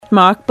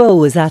Mark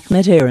Bowes at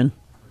Mid-Éireann.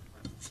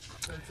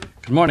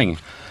 Good morning.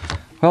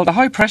 Well, the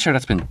high pressure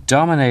that's been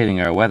dominating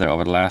our weather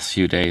over the last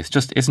few days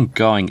just isn't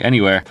going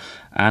anywhere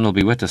and will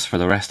be with us for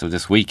the rest of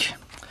this week.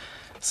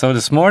 So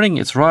this morning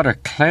it's rather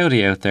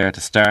cloudy out there to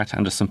start,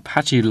 and there's some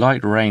patchy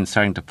light rain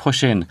starting to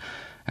push in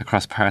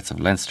across parts of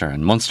Leinster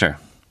and Munster.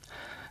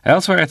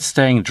 Elsewhere it's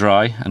staying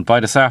dry, and by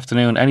this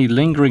afternoon any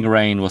lingering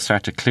rain will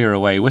start to clear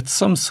away with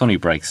some sunny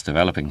breaks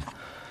developing.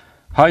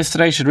 Highs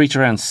today should reach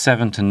around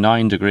 7 to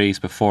 9 degrees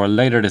before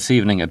later this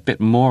evening a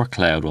bit more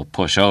cloud will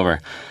push over,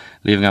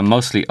 leaving a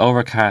mostly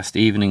overcast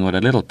evening with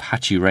a little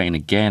patchy rain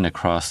again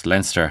across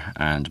Leinster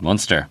and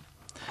Munster.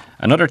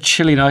 Another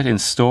chilly night in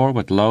store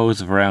with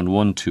lows of around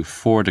 1 to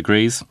 4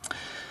 degrees.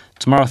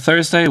 Tomorrow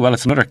Thursday, well,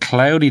 it's another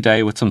cloudy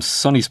day with some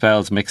sunny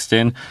spells mixed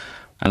in,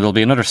 and there'll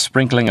be another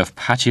sprinkling of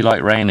patchy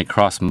light rain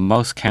across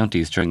most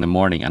counties during the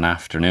morning and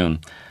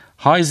afternoon.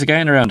 Highs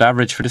again around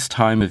average for this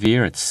time of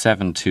year at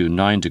 7 to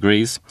 9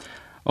 degrees.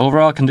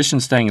 Overall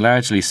conditions staying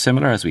largely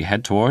similar as we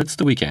head towards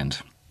the weekend.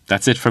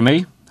 That's it from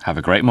me. Have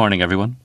a great morning, everyone.